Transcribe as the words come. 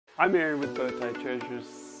I'm Aaron with Bowtie Treasures.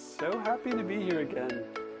 So happy to be here again.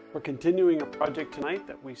 We're continuing a project tonight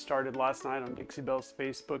that we started last night on Dixie Belle's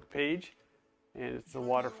Facebook page. And it's the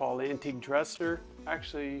Waterfall antique dresser,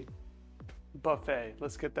 actually buffet.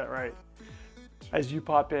 Let's get that right. As you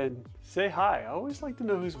pop in, say hi. I always like to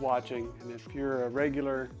know who's watching. And if you're a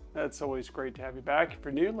regular, that's always great to have you back. If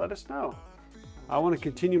you're new, let us know. I want to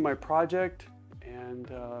continue my project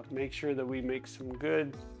and make sure that we make some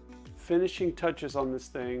good finishing touches on this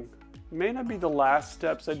thing. It may not be the last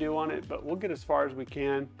steps I do on it, but we'll get as far as we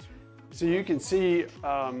can. So you can see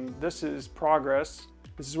this is progress.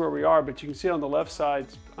 This is where we are, but you can see on the left side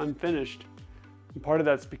it's unfinished. And part of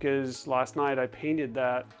that's because last night I painted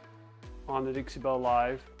that on the Dixie Belle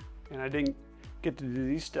Live and I didn't get to do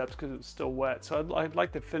these steps because it was still wet. So I'd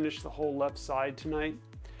like to finish the whole left side tonight.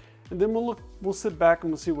 And then we'll sit back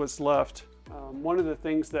and we'll see what's left. One of the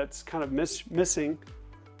things that's kind of missing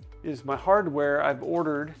is my hardware I've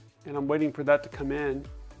ordered, and I'm waiting for that to come in.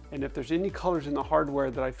 And if there's any colors in the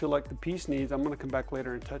hardware that I feel like the piece needs, I'm gonna come back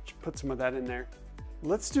later and put some of that in there.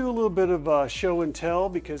 Let's do a little bit of show and tell,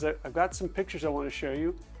 because I've got some pictures I want to show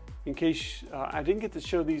you in case I didn't get to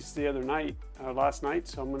show these the other night, last night.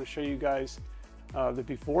 So I'm going to show you guys the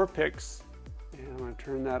before pics, and I'm going to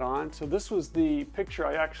turn that on. So this was the picture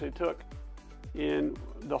I actually took in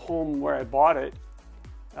the home where I bought it.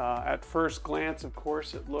 At first glance, of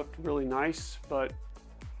course, it looked really nice, but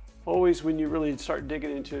always when you really start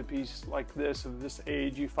digging into a piece like this of this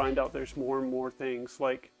age, you find out there's more and more things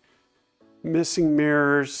like missing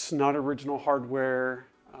mirrors, not original hardware,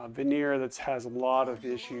 veneer that has a lot of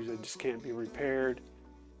issues that just can't be repaired,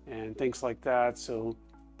 and things like that. So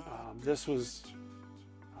this is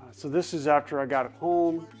after I got it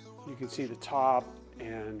home. You can see the top,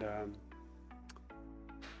 and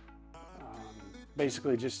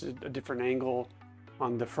basically just a different angle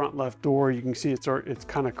on the front left door. You can see it's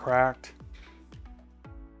kind of cracked.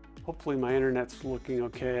 Hopefully my internet's looking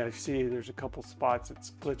okay. I see there's a couple spots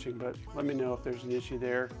it's glitching, but let me know if there's an issue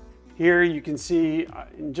there. Here you can see,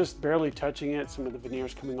 just barely touching it, some of the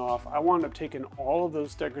veneer's coming off. I wound up taking all of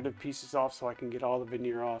those decorative pieces off so I can get all the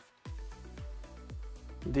veneer off.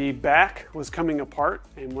 The back was coming apart,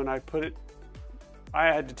 and when I put it, I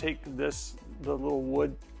had to take the little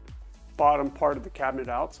wood bottom part of the cabinet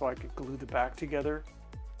out so I could glue the back together.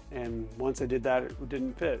 And once I did that, it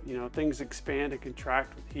didn't fit. You know, things expand and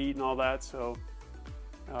contract with heat and all that. So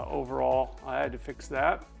overall, I had to fix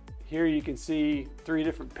that. Here you can see 3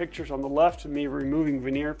 different pictures. On the left of me removing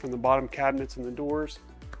veneer from the bottom cabinets and the doors.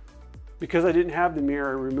 Because I didn't have the mirror,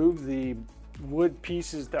 I removed the wood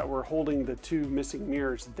pieces that were holding the 2 missing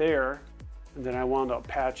mirrors there. And then I wound up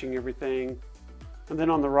patching everything. And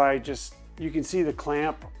then on the right, you can see the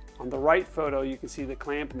clamp. On the right photo, you can see the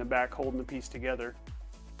clamp in the back holding the piece together.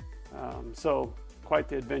 So quite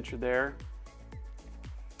the adventure there.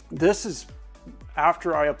 This is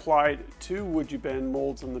after I applied 2 woodubend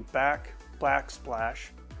molds on the back backsplash.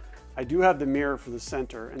 I do have the mirror for the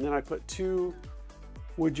center, and then I put 2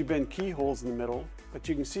 woodubend keyholes in the middle, but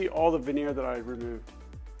you can see all the veneer that I removed.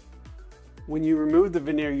 When you remove the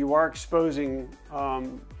veneer, you are exposing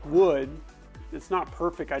wood. It's not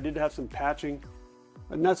perfect. I did have some patching,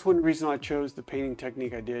 and that's one reason I chose the painting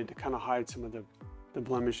technique I did, to kind of hide some of the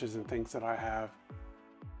blemishes and things that I have.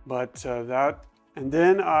 But and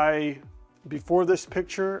then before this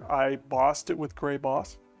picture, I bossed it with gray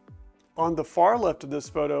boss. On the far left of this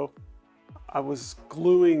photo, I was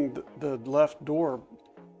gluing the left door.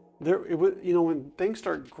 It was, you know, when things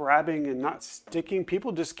start grabbing and not sticking,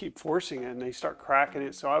 people just keep forcing it and they start cracking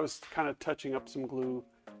it. So I was kind of touching up some glue.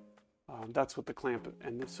 That's what the clamp,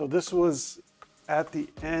 and so this was at the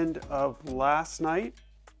end of last night.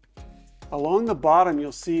 Along the bottom,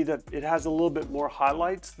 you'll see that it has a little bit more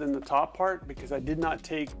highlights than the top part because I did not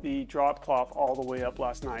take the drop cloth all the way up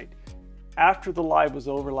last night. After the live was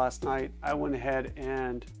over last night, I went ahead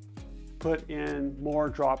and put in more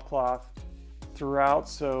drop cloth throughout,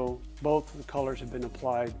 so both the colors have been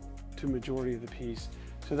applied to the majority of the piece.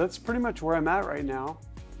 So that's pretty much where I'm at right now,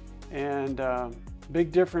 and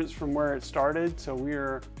big difference from where it started. So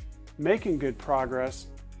we're making good progress,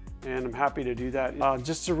 and I'm happy to do that.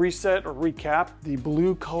 Just to reset or recap, the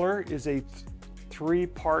blue color is a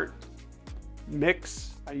 3-part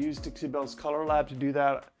mix. I used Dixie Belle's Color Lab to do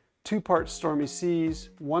that. 2 parts Stormy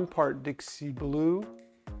Seas, 1 part Dixie Blue,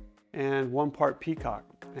 and 1 part Peacock.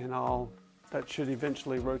 And that should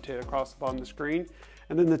eventually rotate across the bottom of the screen.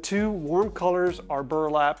 And then the 2 warm colors are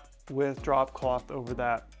burlap with drop cloth over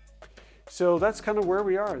that. So that's kind of where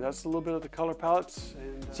we are. That's a little bit of the color palettes.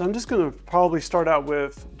 And so I'm just gonna probably start out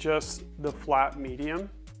with just the flat medium.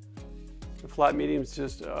 The flat medium is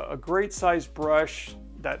just a great size brush.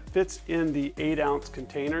 that fits in the 8-ounce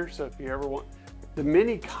container. So if you ever want, the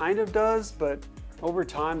mini kind of does, but over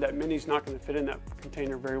time that mini's not going to fit in that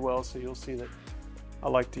container very well. So you'll see that I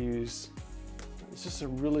like to use, it's just a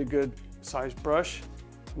really good sized brush.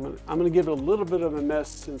 I'm going to give it a little bit of a mess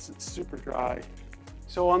since it's super dry.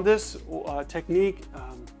 So on this technique,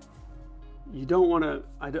 you don't want to,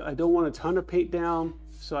 I don't want a ton of paint down,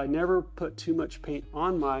 so I never put too much paint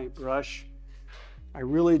on my brush. I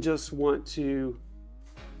really just want to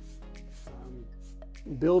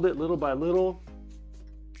build it little by little,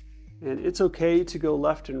 and it's okay to go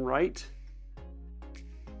left and right.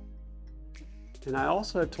 And I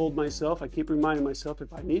also have told myself, I keep reminding myself,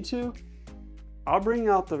 if I need to, I'll bring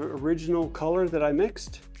out the original color that I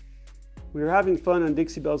mixed. We were having fun on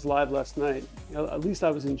Dixie Belle's Live last night. At least I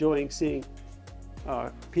was enjoying seeing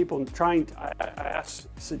people trying to, I asked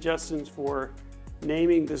suggestions for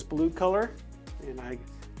naming this blue color, and I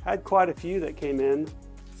had quite a few that came in.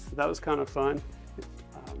 So that was kind of fun.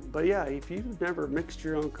 But yeah, if you've never mixed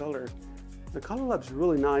your own color, the Color Lab's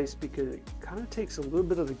really nice because it kind of takes a little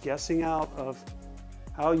bit of the guessing out of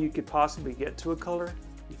how you could possibly get to a color.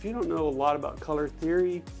 If you don't know a lot about color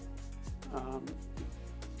theory,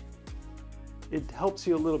 it helps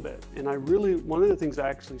you a little bit. And one of the things I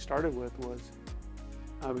actually started with was,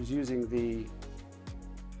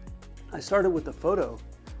 I started with the photo.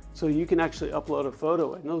 So you can actually upload a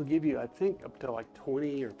photo and it'll give you, I think, up to like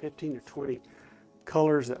 20 or 15 or 20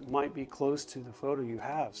 colors that might be close to the photo you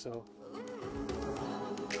have. So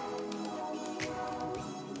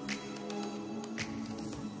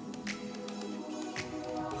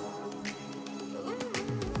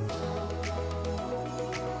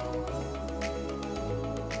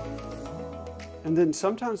and then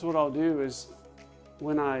sometimes what I'll do is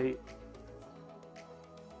when I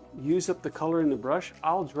use up the color in the brush,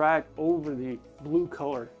 I'll drag over the blue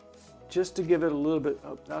color just to give it a little bit,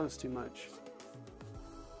 oh, that was too much.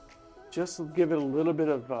 Just to give it a little bit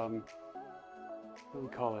of, what do we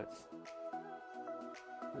call it?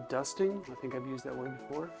 A dusting, I think I've used that word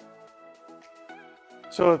before.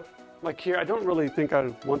 So like here, I don't really think I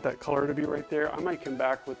want that color to be right there. I might come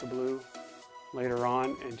back with the blue later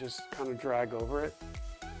on and just kind of drag over it.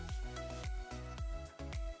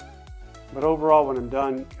 But overall, when I'm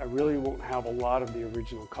done, I really won't have a lot of the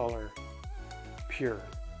original color pure.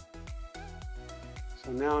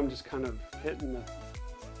 So now I'm just kind of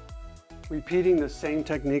repeating the same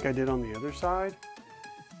technique I did on the other side.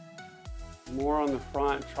 More on the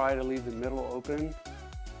front, try to leave the middle open.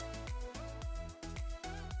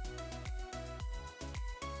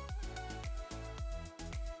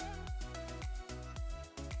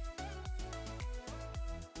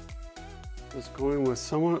 Just going with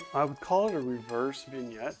somewhat, I would call it a reverse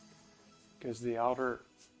vignette, because the outer,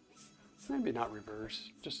 maybe not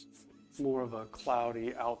reverse, just more of a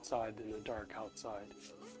cloudy outside than a dark outside.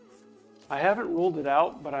 I haven't ruled it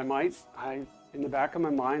out, but I might. In the back of my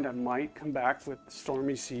mind, I might come back with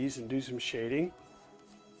Stormy Seas and do some shading.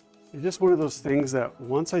 It's just one of those things that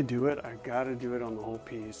once I do it, I gotta do it on the whole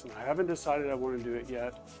piece. And I haven't decided I want to do it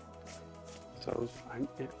yet. So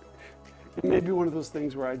it may be one of those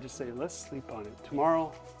things where I just say, let's sleep on it.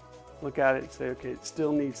 Tomorrow, look at it and say, okay, it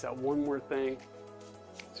still needs that one more thing.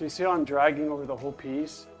 So you see how I'm dragging over the whole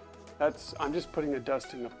piece? I'm just putting a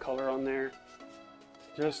dusting of color on there,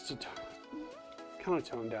 just to kind of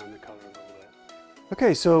tone down the color a little bit.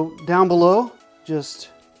 Okay, so down below,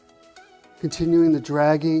 just continuing the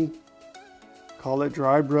dragging. Call it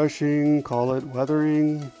dry brushing, call it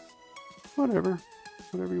weathering, whatever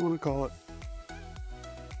you want to call it.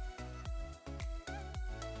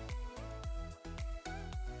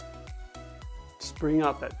 Just bring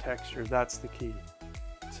out that texture, that's the key.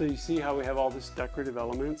 So you see how we have all these decorative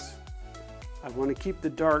elements? I want to keep the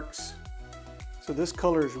darks. So this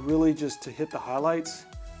color is really just to hit the highlights.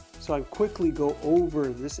 So I quickly go over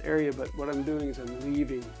this area, but what I'm doing is I'm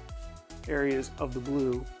leaving areas of the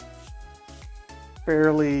blue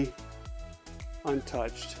fairly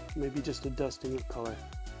untouched, maybe just a dusting of color.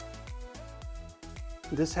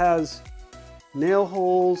 This has nail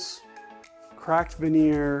holes, cracked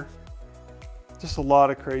veneer, just a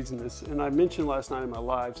lot of craziness. And I mentioned last night in my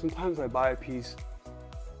live, sometimes I buy a piece,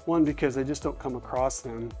 one, because I just don't come across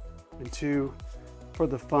them, and two, for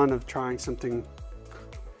the fun of trying something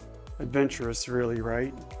adventurous, really,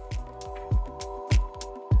 right?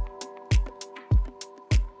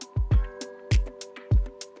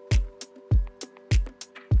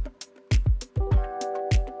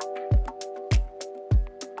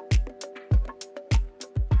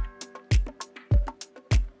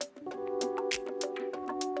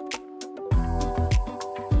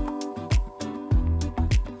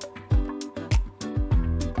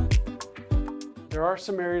 There are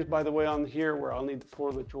some areas, by the way, on here where I'll need to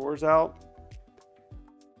pour the drawers out.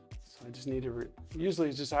 So I just need to, usually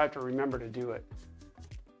it's just I have to remember to do it.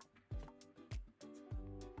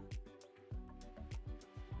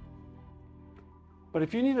 But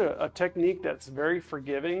if you need a technique that's very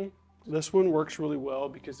forgiving, this one works really well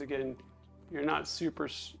because, again, you're not super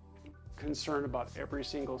concerned about every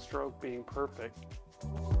single stroke being perfect.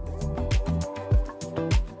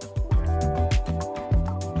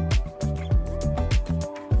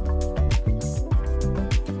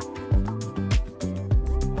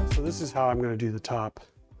 So this is how I'm going to do the top.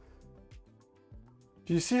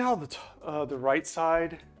 Do you see how the right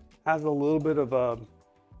side has a little bit of a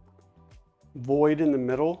void in the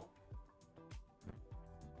middle?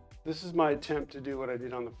 This is my attempt to do what I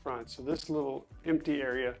did on the front. So this little empty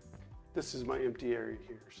area, this is my empty area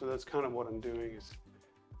here. So that's kind of what I'm doing, is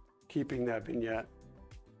keeping that vignette.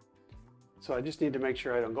 So I just need to make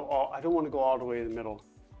sure I don't want to go all the way in the middle.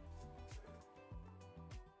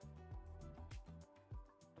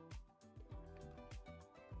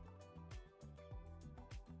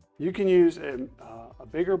 You can use a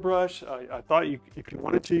bigger brush. I thought if you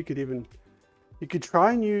wanted to, you could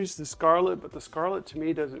try and use the Scarlet, but the Scarlet to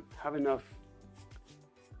me doesn't have enough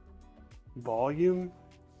volume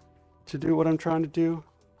to do what I'm trying to do.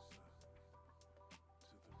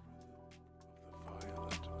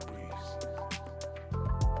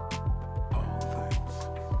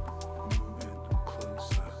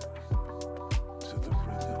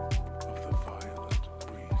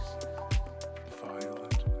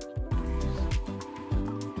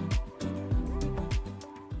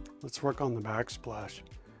 Let's work on the backsplash.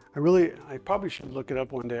 I probably should look it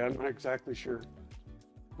up one day. I'm not exactly sure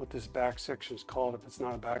what this back section is called if it's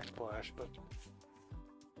not a backsplash, but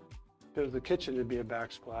if it was the kitchen, it'd be a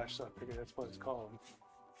backsplash, so I figured that's what it's called.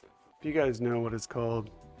 If you guys know what it's called,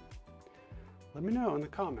 let me know in the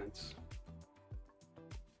comments.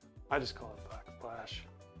 I just call it backsplash.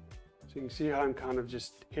 So you can see how I'm kind of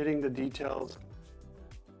just hitting the details.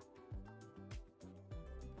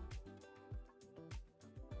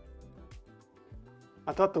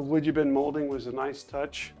 I thought the woodubend molding was a nice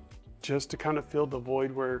touch, just to kind of fill the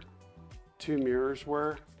void where two mirrors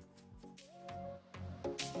were.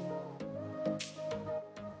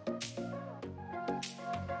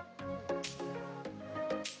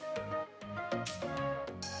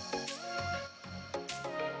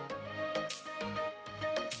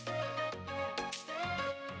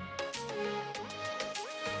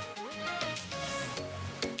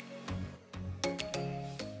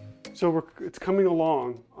 So it's coming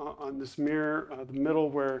along on this mirror, the middle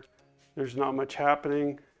where there's not much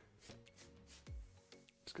happening.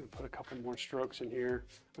 Just gonna put a couple more strokes in here.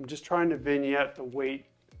 I'm just trying to vignette the weight.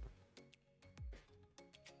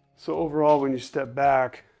 So overall, when you step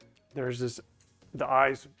back, there's the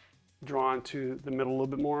eyes drawn to the middle a little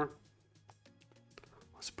bit more.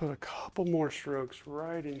 Let's put a couple more strokes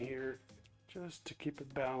right in here just to keep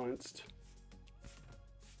it balanced.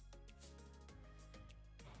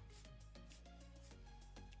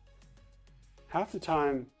 Half the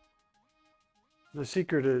time, the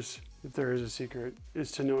secret is, if there is a secret, is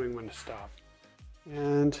to knowing when to stop.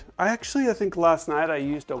 And I think last night I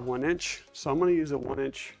used a 1-inch, so I'm gonna use a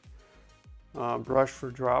 1-inch brush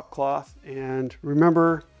for drop cloth. And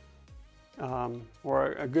remember,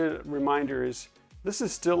 or a good reminder is, this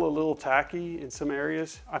is still a little tacky in some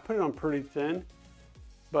areas. I put it on pretty thin,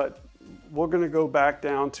 but we're gonna go back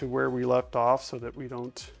down to where we left off so that we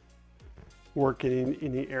don't work in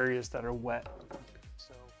any areas that are wet.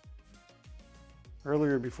 So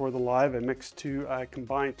earlier before the live, I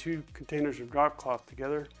combined 2 containers of drop cloth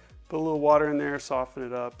together, put a little water in there, soften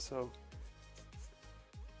it up. So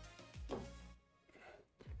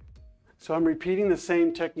I'm repeating the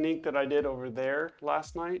same technique that I did over there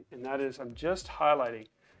last night, and that is I'm just highlighting.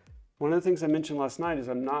 One of the things I mentioned last night is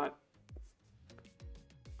I'm not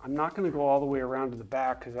going to go all the way around to the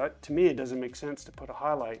back, because to me it doesn't make sense to put a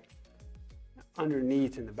highlight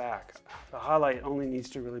underneath in the back. The highlight only needs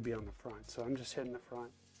to really be on the front, so I'm just hitting the front.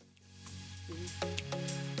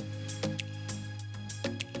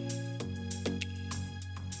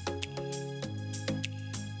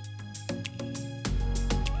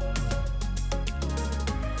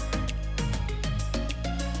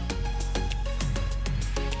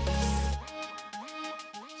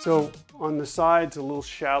 So on the sides a little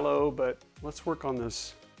shallow, but let's work on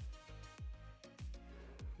this.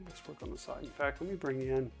 Let's work on the side. In fact, let me bring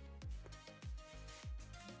you in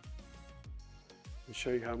and show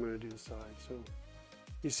you how I'm going to do the side. So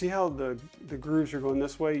you see how the grooves are going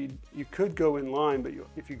this way? You could go in line, but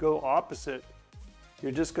if you go opposite,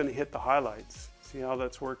 you're just going to hit the highlights. See how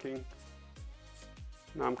that's working?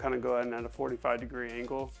 Now I'm kind of going at a 45-degree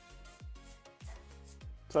angle.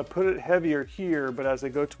 So I put it heavier here, but as I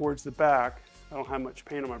go towards the back, I don't have much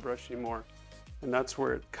paint on my brush anymore. And that's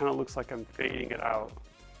where it kind of looks like I'm fading it out.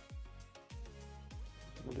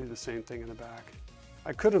 We'll do the same thing in the back.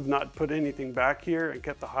 I could have not put anything back here and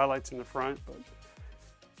kept the highlights in the front, but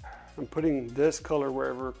I'm putting this color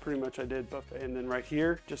wherever pretty much I did buffet. And then right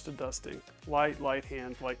here, just a dusting. Light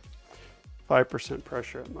hand, like 5%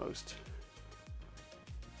 pressure at most.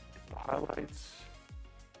 The highlights.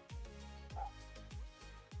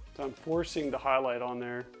 So I'm forcing the highlight on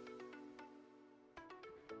there.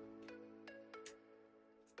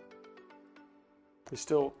 I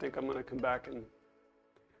still think I'm gonna come back and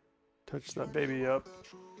touch that baby up.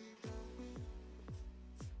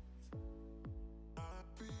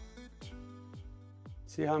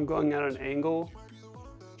 See how I'm going at an angle?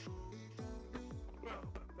 Well,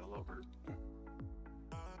 that fell over.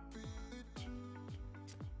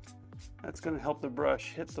 That's gonna help the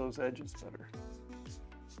brush hit those edges better.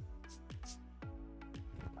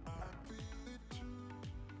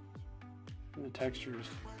 And the texture's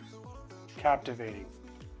captivating.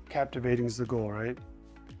 Captivating is the goal, right?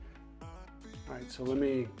 All right, so let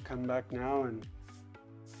me come back now and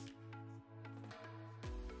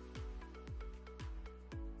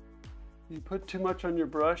you put too much on your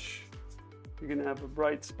brush, you're gonna have a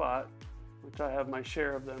bright spot, which I have my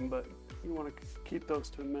share of them, but you wanna keep those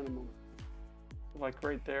to a minimum. Like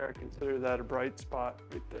right there, I consider that a bright spot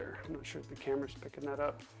right there. I'm not sure if the camera's picking that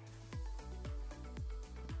up.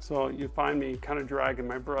 So you find me kind of dragging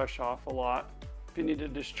my brush off a lot. If you need to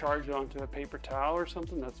discharge it onto a paper towel or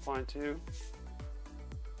something, that's fine too.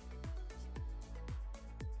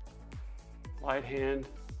 Light hand,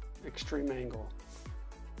 extreme angle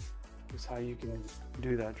is how you can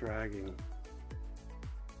do that dragging.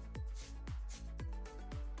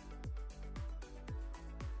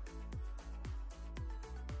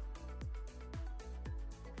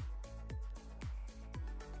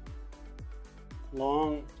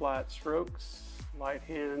 Long, flat strokes, light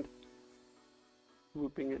hand,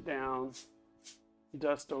 looping it down,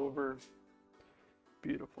 dust over,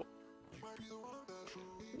 beautiful.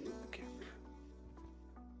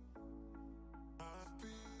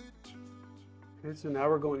 Okay, so now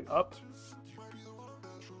we're going up.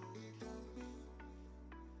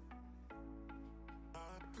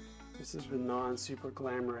 This is the non-super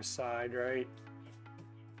glamorous side, right?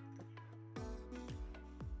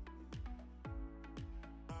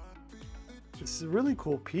 This is a really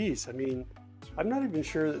cool piece. I mean, I'm not even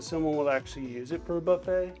sure that someone will actually use it for a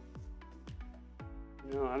buffet.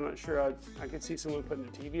 You know, I'm not sure I could see someone putting a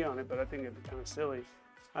TV on it, but I think it'd be kind of silly.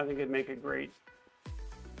 I think it'd make a great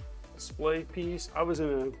display piece. I was in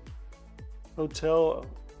a hotel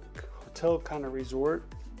kind of resort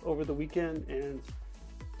over the weekend, and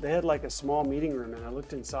they had like a small meeting room, and I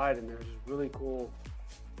looked inside and there's really cool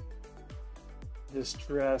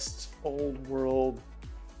distressed old world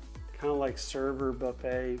kind of like server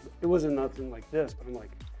buffet. It wasn't nothing like this, but I'm like,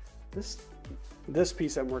 this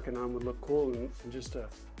piece I'm working on would look cool in just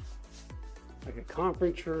like a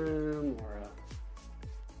conference room or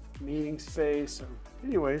a meeting space. So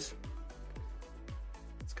anyways,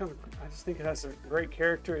 it's kind of, I just think it has a great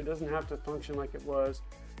character. It doesn't have to function like it was.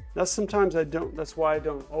 That's sometimes that's why I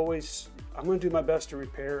don't always, I'm going to do my best to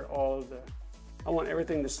repair all of I want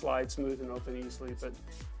everything to slide smooth and open easily, but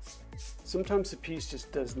sometimes the piece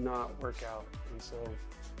just does not work out. And so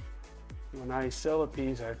when I sell a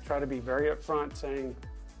piece, I try to be very upfront saying,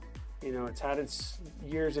 you know, it's had its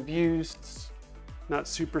years of use, it's not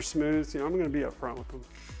super smooth. You know, I'm going to be upfront with them.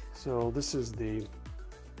 So this is you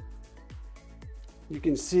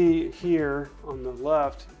can see here on the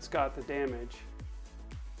left, it's got the damage,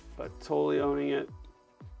 but totally owning it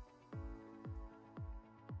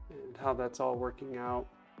and how that's all working out.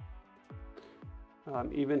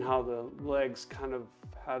 Even how the legs kind of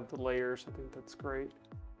have the layers, I think that's great.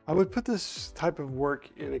 I would put this type of work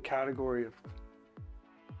in a category of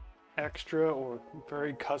extra or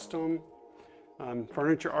very custom.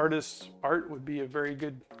 Furniture artist art would be a very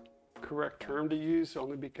good, correct term to use,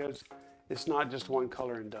 only because it's not just one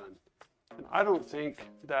color and done. And I don't think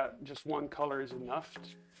that just one color is enough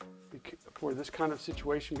for this kind of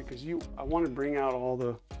situation, because I want to bring out all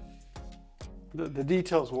the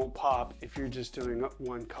details won't pop if you're just doing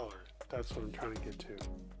one color. That's what I'm trying to get to.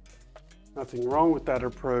 Nothing wrong with that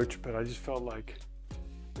approach, but I just felt like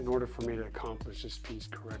in order for me to accomplish this piece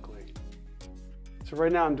correctly. So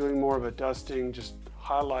right now I'm doing more of a dusting, just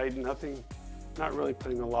highlight, not really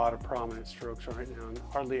putting a lot of prominent strokes right now, and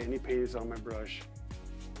hardly any paint is on my brush.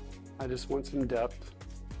 I just want some depth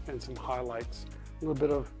and some highlights, a little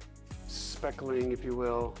bit of speckling, if you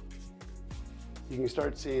will. You can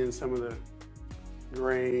start seeing some of the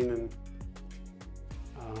grain and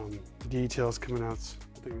details coming out.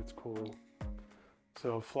 I think it's cool.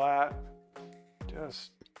 So flat,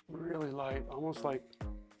 just really light, almost like,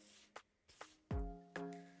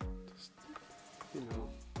 just, you know,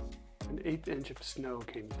 an 1/8 inch of snow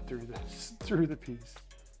came through the piece,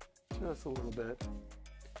 just a little bit.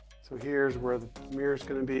 So here's where the mirror's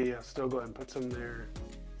going to be. I'll still go ahead and put some there.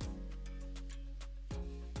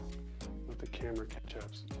 Let the camera catch up.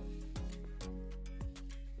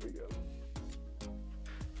 There we go.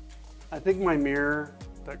 I think my mirror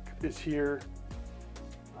that is here,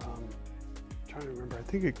 I'm trying to remember, I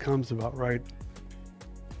think it comes about right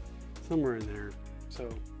somewhere in there. So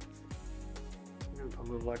I'm going to put a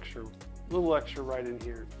little extra right in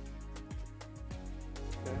here.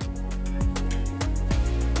 Okay.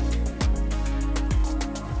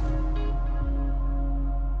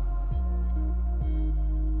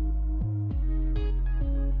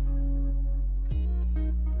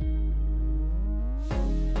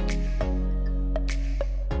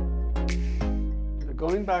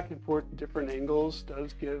 Going back and forth at different angles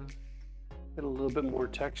does give it a little bit more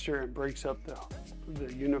texture and breaks up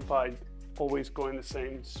the unified, always going the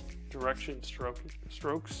same direction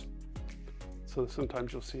strokes. So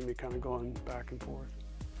sometimes you'll see me kind of going back and forth.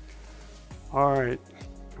 All right,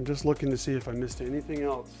 I'm just looking to see if I missed anything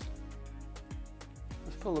else.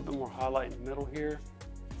 Let's put a little bit more highlight in the middle here.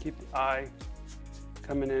 Keep the eye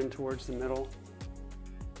coming in towards the middle.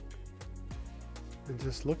 And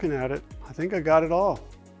just looking at it, I think I got it all.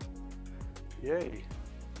 Yay.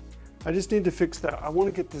 I just need to fix that. I want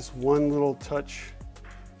to get this one little touch.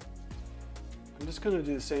 I'm just going to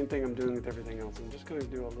do the same thing I'm doing with everything else. I'm just going to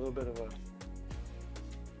do a little bit of a,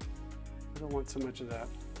 I don't want so much of that.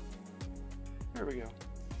 There we go.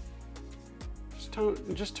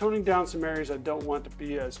 Just toning down some areas I don't want to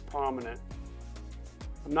be as prominent.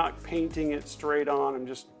 I'm not painting it straight on. I'm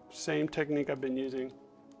just, same technique I've been using.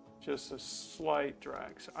 Just a slight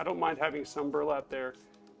drag. So I don't mind having some burlap there.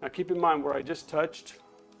 Now keep in mind where I just touched,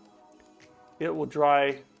 it will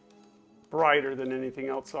dry brighter than anything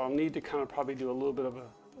else. So I'll need to kind of probably do a little bit of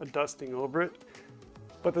a dusting over it.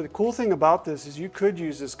 But the cool thing about this is you could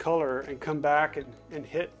use this color and come back and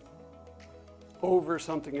hit over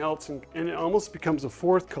something else, and it almost becomes a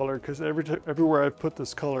fourth color because everywhere I've put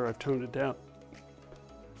this color, I've toned it down.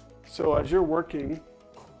 So as you're working,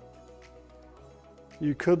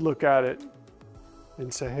 you could look at it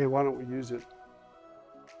and say, hey, why don't we use it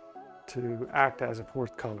to act as a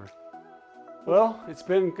fourth color? Well, it's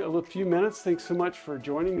been a few minutes. Thanks so much for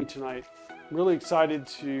joining me tonight. I'm really excited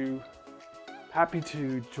happy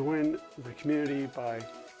to join the community by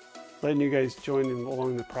letting you guys join in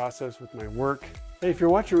along the process with my work. Hey, if you're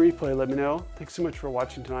watching a replay, let me know. Thanks so much for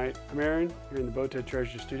watching tonight. I'm Aaron, here in the Bowtie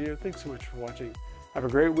Treasure Studio. Thanks so much for watching. Have a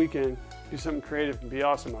great weekend. Do something creative and be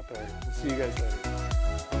awesome out there. We'll see you guys later.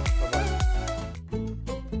 Bye-bye.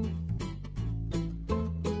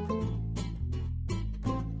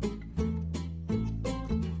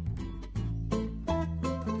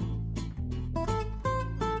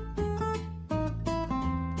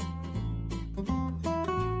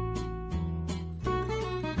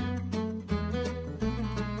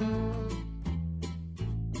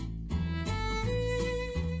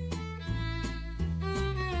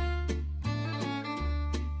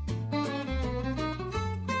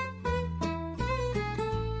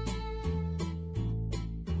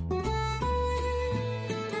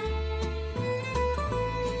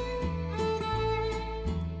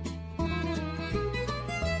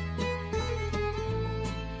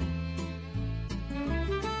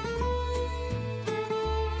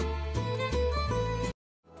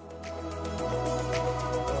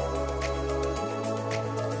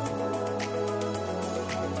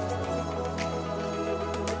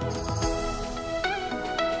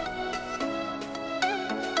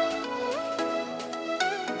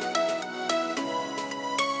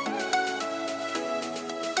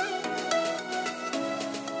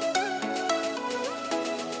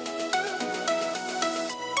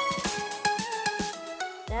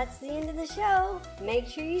 That's the end of the show. Make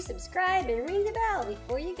sure you subscribe and ring the bell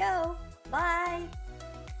before you go. Bye.